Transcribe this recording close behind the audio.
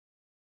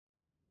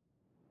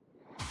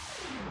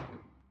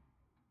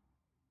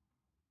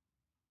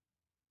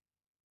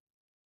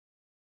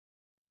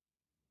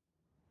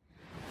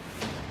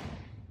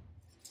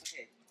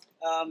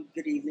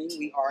Good evening.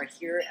 We are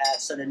here at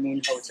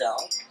Jannine Hotel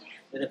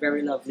with a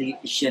very lovely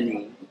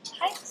Jannine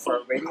Hi. for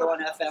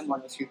RadioOne FM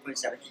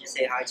 103.7. Can you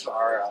say hi to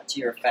our to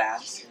your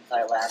fans in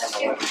Thailand and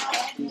all over the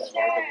country?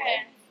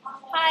 Sure.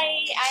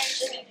 Hi, I'm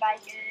Jannine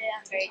Weigel.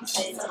 I'm very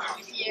excited to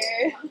be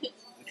here.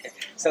 Okay.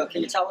 So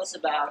can you tell us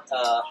about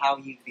how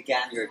you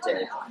began your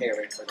day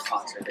preparing for the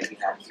concert that you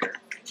had here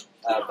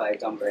by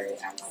Dumbre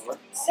and Howard?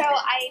 So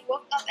I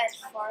woke up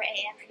at 4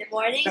 a.m. in the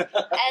morning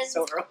and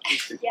So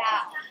early.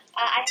 yeah,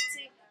 I had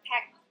to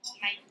pack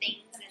my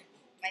things and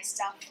my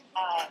stuff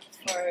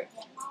for an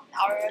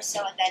hour or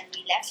so, and then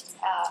we left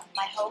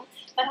my home.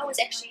 My home is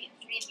actually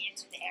really near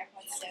to the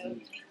airport, so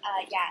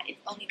yeah, it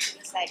only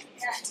took us like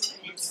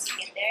 15 minutes to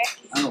get there.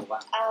 Oh,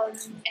 wow.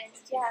 And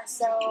yeah,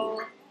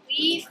 so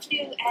we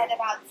flew at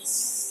about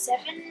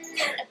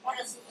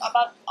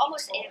about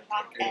almost 8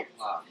 o'clock, and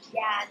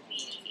yeah,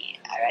 we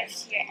arrived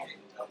here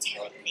at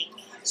 10, I think.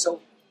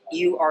 So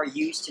you are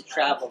used to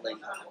traveling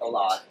a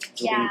lot,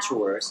 doing Yeah.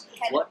 tours.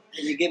 What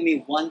can you give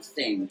me one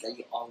thing that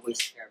you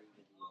always carry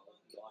with you?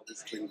 You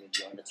always bring with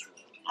you on the tour.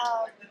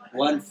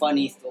 One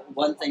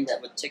one thing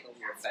that would tickle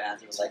your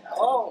fans. You're like,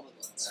 oh,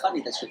 it's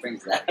funny that she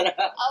brings that.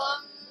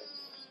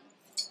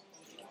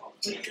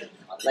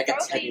 Like a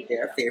teddy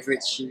bear,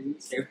 favorite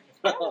shoes.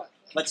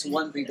 What's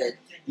one thing that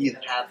you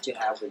have to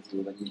have with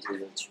you when you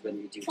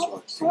do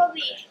tours?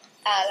 Probably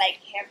like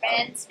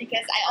hairbands,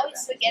 because I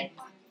always forget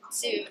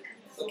to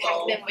pack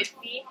them with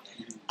me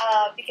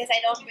because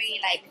I don't really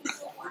like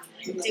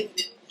do.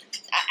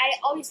 I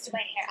always do my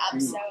hair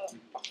up, so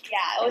yeah,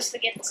 I always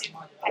forget to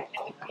pack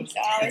them with me. So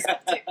I always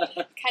have to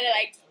kind of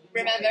like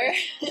remember.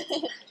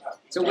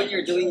 So when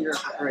you're doing your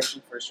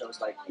preparation for shows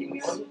like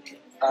these,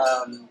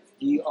 do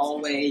you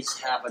always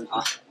have an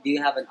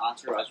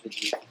entourage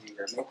with you to do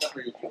your makeup,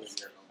 or you do it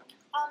your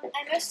own?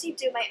 I mostly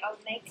do my own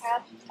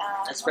makeup.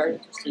 That's very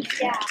interesting.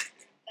 Yeah,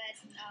 but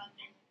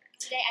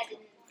today I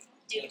didn't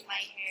do my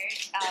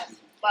hair.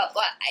 Well,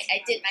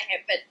 I did my hair,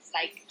 but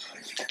like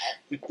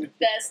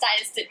the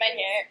stylist did my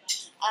hair.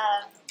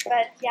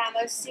 But yeah,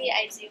 mostly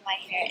I do my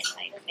hair and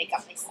my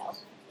makeup myself.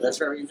 That's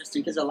very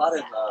interesting because a lot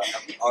of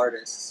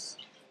artists,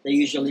 they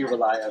usually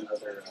rely on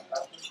other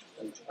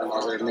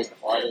makeup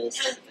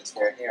artists to fix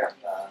their hair.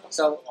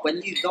 So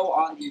when you go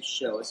on these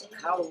shows,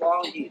 how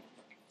long do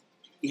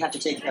you have to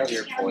take care of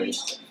your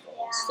voice,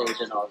 stage,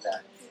 and all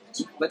that?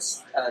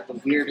 What's the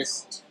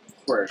weirdest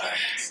quirk?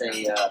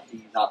 Say, do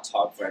you not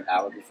talk for an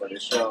hour before the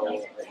show?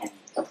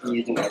 Or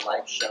you do a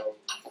live show?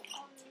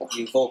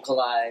 You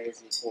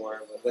vocalize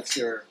before? What's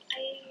your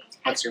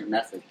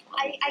method?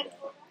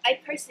 I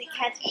personally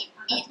can't eat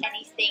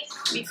anything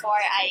before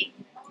I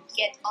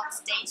get on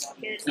stage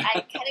because I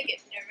kind of get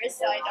nervous,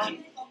 so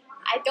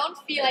I don't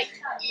feel like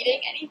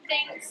eating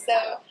anything.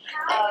 So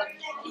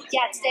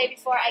yeah, today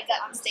before I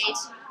got on stage,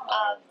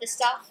 the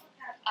staff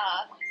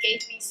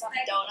gave me some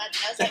donuts,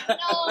 and I was like,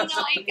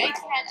 no, I can't,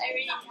 I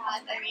really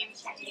can't. I mean,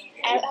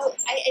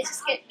 I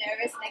just get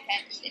nervous and I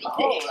can't eat anything.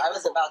 Oh, I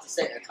was about to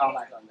say a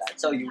comment on that.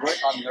 So you work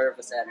on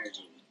nervous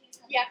energy.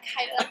 Yeah,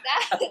 kind of like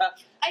that.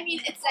 I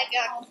mean, it's like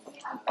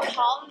a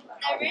calm,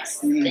 nervous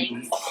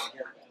thing.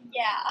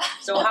 Yeah.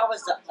 So how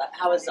was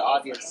the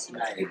audience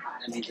tonight?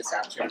 I mean, this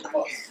afternoon. The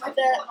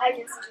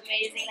audience was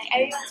amazing. Like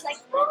everyone's like,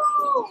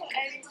 woo!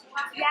 And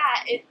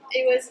yeah,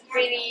 it was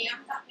really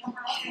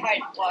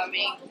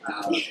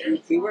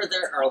heartwarming. We were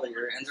there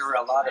earlier, and there were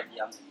a lot of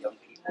young people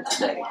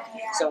today.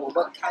 So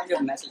what kind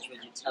of message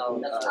would you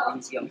tell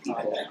these young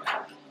people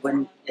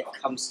when it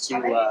comes to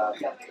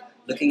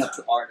looking up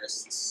to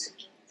artists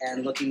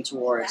and looking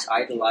towards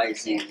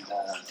idolizing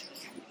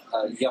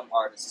young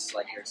artists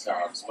like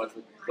yourselves? What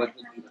would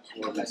be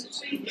the core message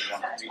that you would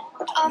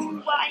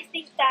want? Well, I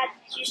think that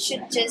you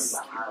should just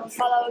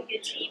follow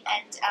your dream,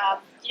 and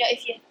you know,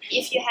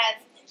 if you have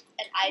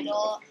an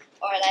idol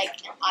or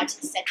like an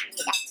artist that you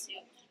look up to,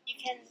 you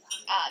can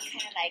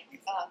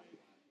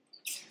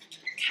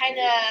kind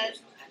of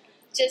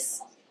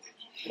just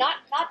not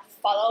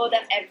follow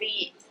them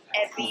every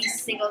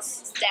single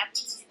step,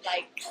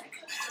 like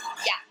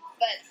yeah.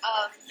 But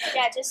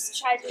yeah, just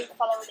try to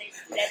follow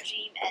their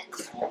dream, and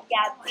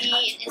yeah,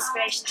 be an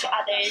inspiration to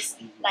others.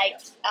 Like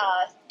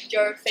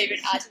your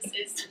favorite artist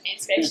is an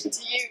inspiration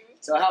to you.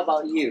 So how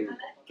about you?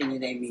 Can you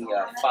name me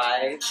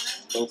 5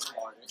 local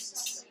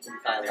artists in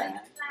Thailand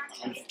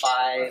and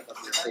 5 of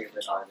your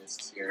favorite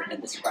artists here,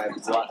 and describe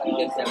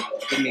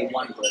give me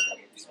one word that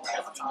would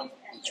describe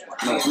each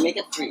one. No, make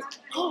it 3.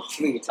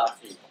 3, top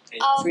 3.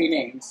 3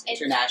 names,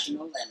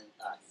 international and in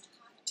Thai.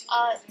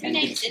 3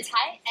 names in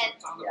Thai and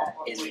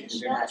in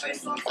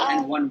international,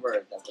 and one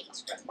word that would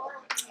describe it.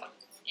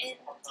 in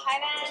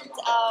Thailand.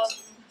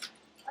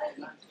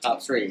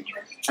 Top 3.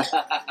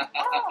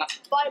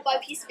 Boy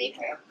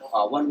Peacemaker.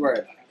 One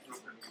word.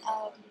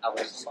 I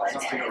was describe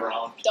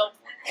it. Dope.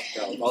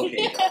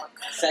 Okay.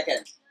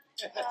 Second.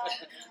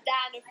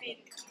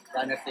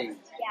 Danafin. Yeah.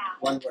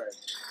 One word.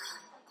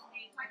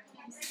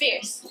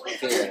 Fierce.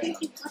 Fear.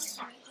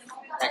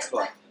 Next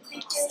one.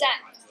 Stan.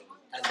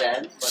 And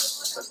then,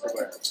 what's the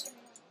word?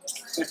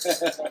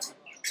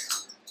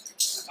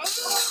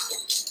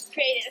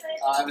 creative.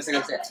 I was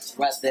going to say,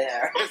 right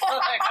there. You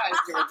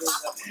were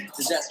doing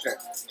the gesture.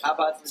 How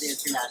about for the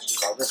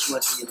international? Which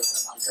one do you look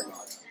up to the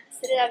most?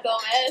 Selena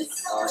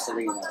Gomez. Oh,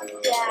 Selena.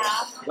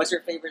 Yeah. What's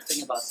your favorite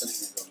thing about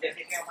Selena Gomez?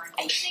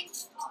 I think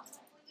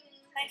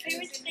my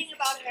favorite thing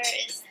about her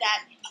is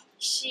that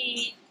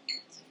she's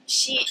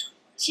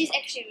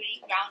actually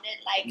really grounded.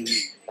 Like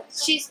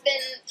she's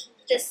been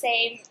the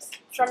same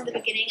from the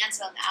beginning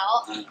until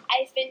now.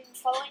 I've been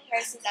following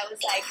her since I was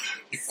like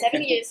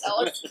 7 years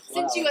old.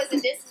 Since she was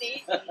in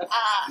Disney,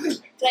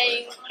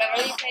 playing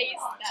Beverly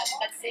Place,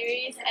 that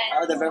series. And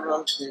Oh, the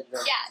Beverly,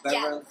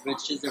 yeah.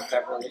 Riches of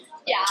Beverly.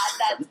 Yeah,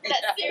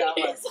 that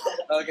series.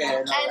 Okay, I know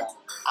And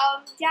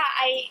that.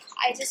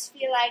 I just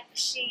feel like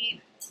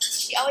she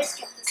always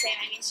kept the same.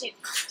 I mean,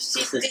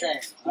 She's the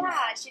same.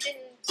 Yeah, she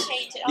didn't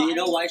change at Do all. you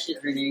know why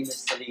her name is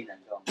Selena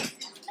Gomez?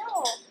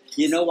 No.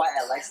 You know why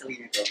I like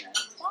Selena Gomez?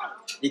 Why?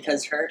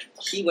 Because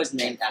she was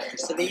named after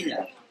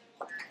Selena,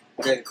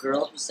 the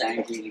girl who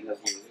sang "Dreaming of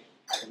You."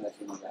 I don't know if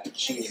you know that.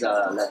 She's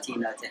a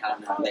Latina,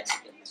 Tejana,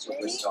 Mexican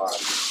superstar.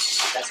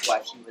 That's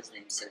why she was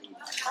named Selena.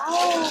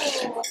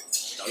 Oh.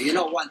 So you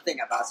know one thing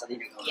about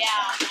Selena Gomez.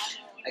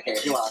 Yeah. Okay,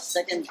 who else?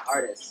 Second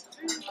artist,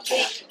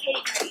 Katy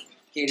Perry.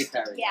 Katy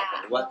Perry. Yeah.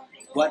 Okay.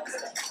 What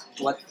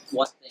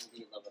thing do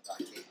you love about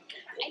Katy?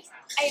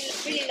 I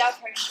really love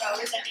her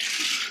shows. I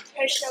mean,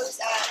 her shows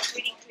are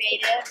really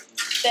creative.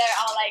 They're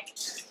all like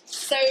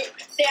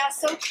they are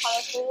so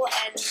colorful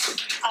and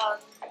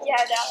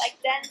they're like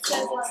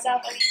dancers and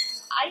stuff. I mean,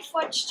 I've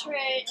watched her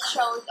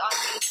shows on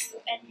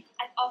YouTube and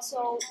I've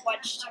also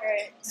watched her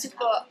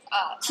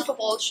Super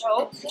Bowl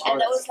show,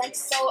 and that was like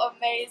so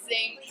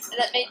amazing. And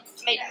that made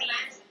me.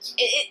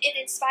 It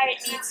inspired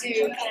me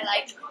to kind of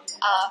like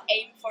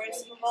aim for a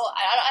Super Bowl.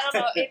 I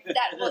don't know if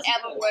that will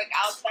ever work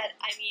out, but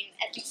I mean,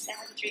 at least I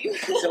have a dream.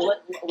 So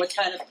what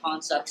kind of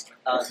concept?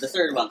 The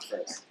third one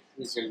first.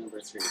 Who's your number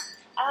 3?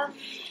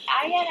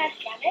 Ariana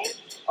Grande.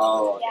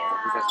 Oh, okay.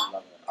 Yeah. Because I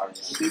love it.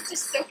 Ariana. She's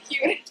just so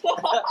cute.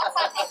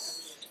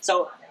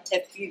 So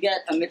if you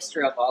get a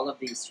mixture of all of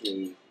these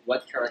 3,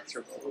 what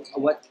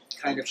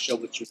kind of show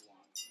would you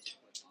want to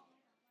put on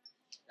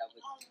that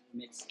would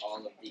mix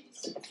all of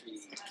these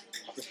 3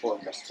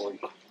 performers for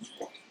you?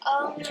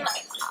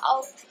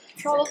 I'll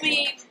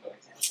probably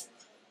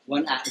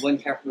One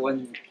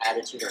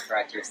attitude or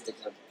characteristic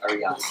of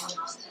Ariana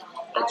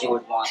that you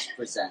would want to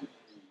present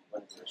in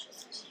one of your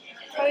shows.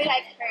 probably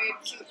like her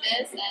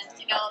cuteness and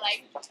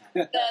like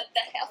the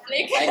hair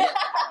flick.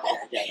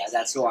 Yeah,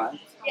 that's one.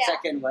 Yeah.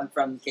 Second one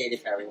from Katy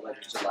Perry. What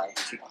would you like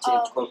to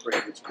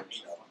incorporate into your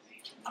show?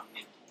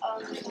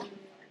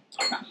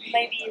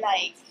 Maybe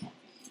like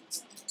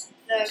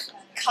the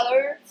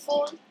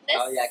colorfulness.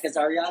 Oh yeah, because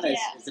Ariana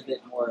Yeah. is a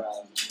bit more.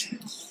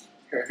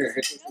 Her is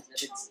a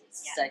bit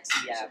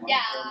sexy, more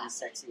Yeah.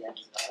 sexy, and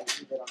a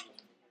little bit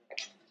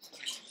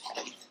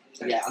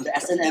on the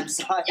S&M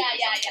side. Yeah.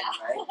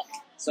 Right?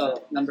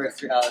 So number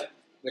 3,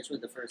 which was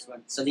the first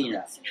one?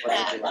 Selena.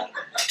 What would you like?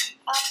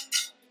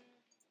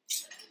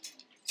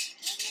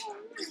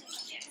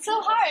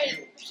 So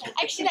hard.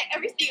 I actually like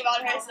everything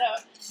about her. So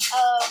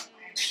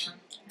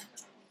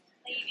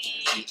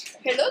maybe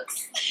her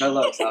looks. Her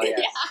looks. Oh yes.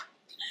 Yeah.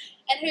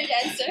 And her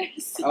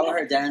dancers. Oh,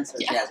 her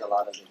dancers. Yeah. She has a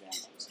lot of the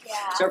dancers.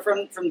 Yeah. So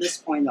from this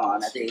point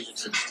on, at the age of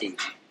 16,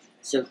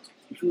 so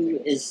who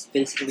is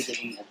basically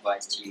giving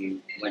advice to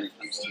you when it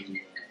comes to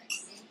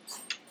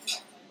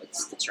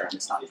what's the term?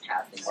 It's not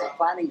pathing or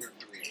planning your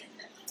career.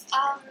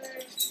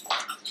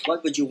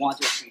 What would you want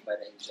to achieve by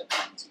the age of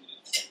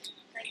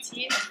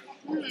 19?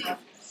 19.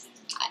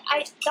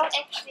 I don't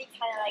actually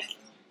kind of like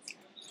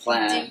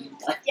Plan.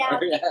 Yeah.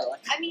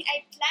 Like, I mean,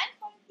 I plan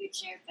for the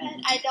future, but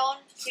I don't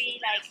really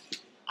like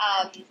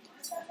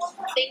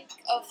think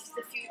of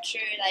the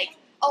future like,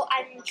 oh,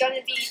 I'm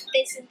gonna be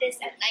this and this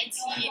at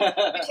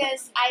 19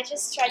 because I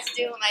just try to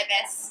do my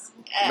best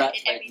in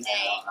every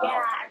day.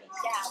 Right.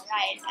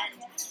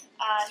 And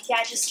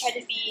I just try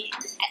to be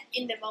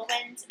in the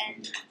moment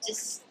and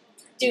just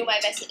do my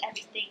best at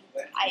everything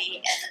I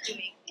am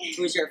doing.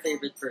 who's your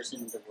favorite person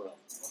in the world?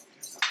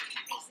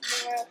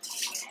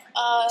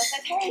 My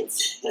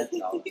parents.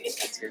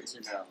 That's good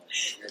to know.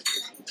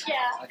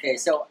 Yeah. Okay,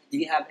 so do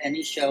you have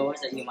any shows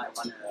that you might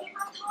want to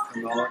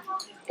promote,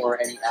 or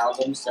any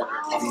albums that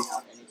are coming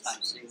out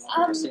anytime soon?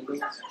 Or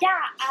singles? Yeah,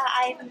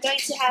 I'm going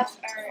to have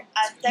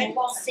a third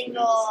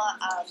single,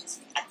 a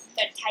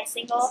third Thai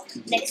single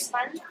next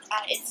month.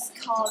 It's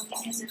called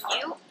Because of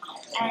You.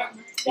 And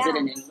Is it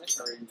in English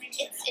or in?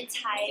 It's in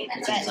Thai,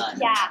 It's but in Thai.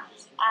 yeah.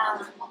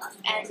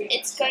 And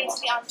it's going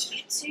to be on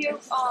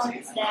YouTube on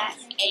the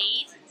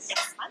 8th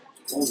next month.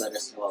 Oh, let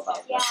us know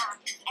about Yeah, that.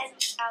 and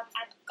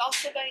I'm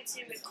also going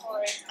to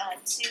record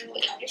 2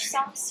 English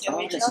songs, 2 Oh,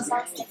 original that's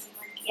songs.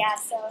 great. Yeah,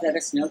 so Let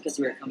us know because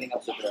we're coming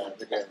up with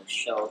a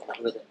show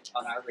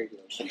on our radio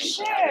show.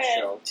 Sure. We have a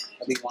show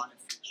that we want to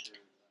feature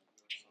your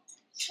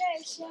songs. sure.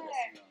 Let us know.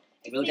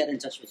 And we'll get in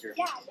touch with your.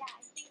 Yeah, I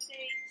think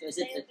they. So is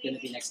it going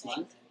to be next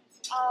month?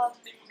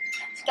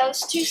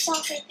 Those 2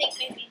 songs I think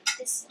maybe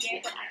this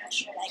year, but I'm not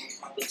sure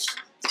like which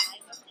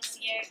time of this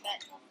year.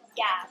 But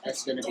Yeah,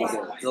 That's gonna be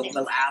good.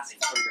 We'll ask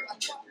for your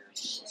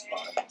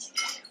spot.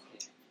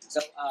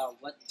 So,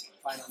 what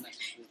final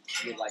message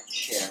would you like to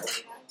share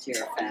to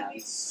your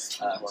fans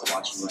who are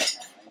watching right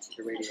now and to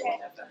the Radio 1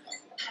 FM?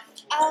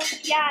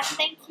 Yeah,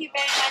 thank you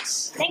very much.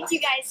 Thank you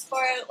guys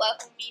for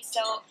welcoming me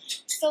so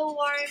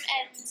warm,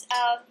 and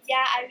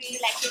yeah, I really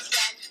like it.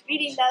 I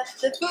really love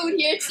the food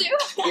here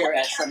too. Here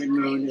at Sun and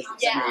Moon, it's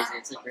Yeah. amazing.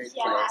 It's a great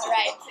Yeah, place.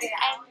 right.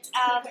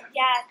 And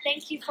yeah,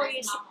 thank you for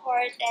your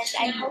support, and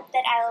I hope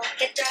that I'll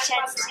get the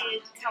chance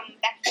to come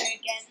back here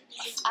again.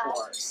 Of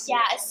course.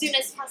 Yeah, as soon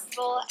as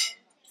possible.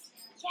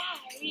 Yeah,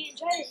 I really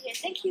enjoyed it here.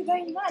 Thank you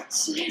very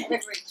much. Had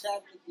a great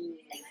chat with you.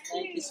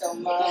 Thank you so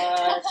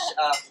much.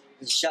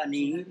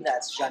 Jannine,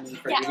 that's Jannine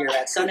for you Yeah. here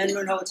at Sun and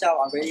Moon Hotel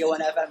on Radio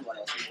 1 FM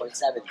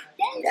 103.7.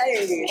 Yay.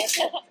 Yay!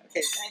 Okay,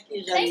 thank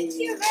you, Jannine. Thank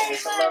you very It was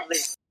so much. lovely.